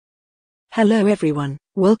Hello everyone,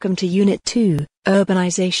 welcome to Unit 2,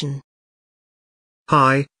 Urbanisation.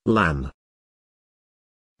 Hi, Lan.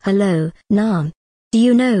 Hello, Nam. Do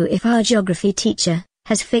you know if our geography teacher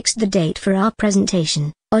has fixed the date for our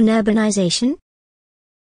presentation on urbanisation?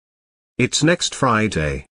 It's next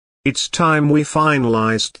Friday. It's time we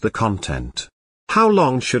finalized the content. How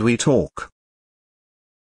long should we talk?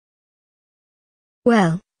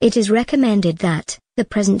 Well, it is recommended that the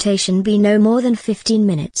presentation be no more than 15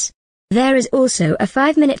 minutes. There is also a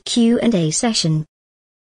 5-minute Q&A session.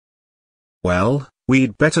 Well,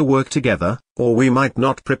 we'd better work together, or we might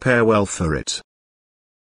not prepare well for it.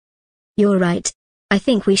 You're right. I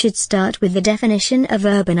think we should start with the definition of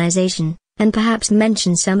urbanization, and perhaps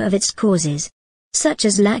mention some of its causes, such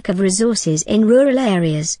as lack of resources in rural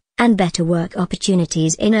areas, and better work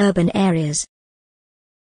opportunities in urban areas.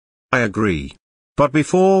 I agree. But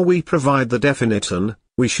before we provide the definition,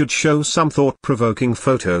 we should show some thought-provoking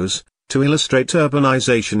photos to illustrate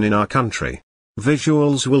urbanization in our country.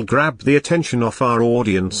 Visuals will grab the attention of our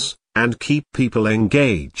audience and keep people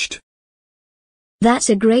engaged. That's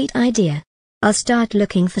a great idea. I'll start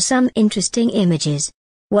looking for some interesting images.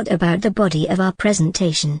 What about the body of our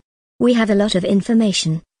presentation? We have a lot of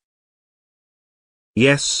information.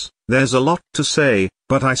 Yes, there's a lot to say,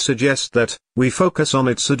 but I suggest that we focus on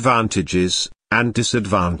its advantages and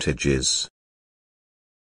disadvantages.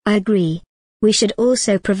 I agree. We should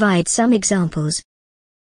also provide some examples.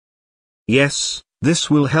 Yes, this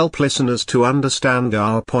will help listeners to understand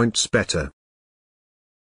our points better.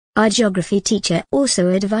 Our geography teacher also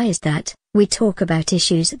advised that we talk about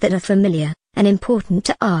issues that are familiar and important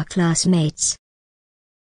to our classmates.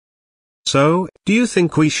 So, do you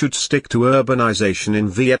think we should stick to urbanization in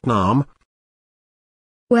Vietnam?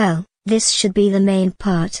 Well, this should be the main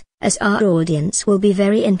part, as our audience will be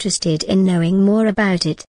very interested in knowing more about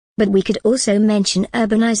it. But we could also mention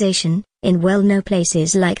urbanization in well-known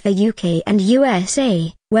places like the UK and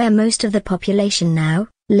USA, where most of the population now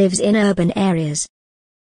lives in urban areas.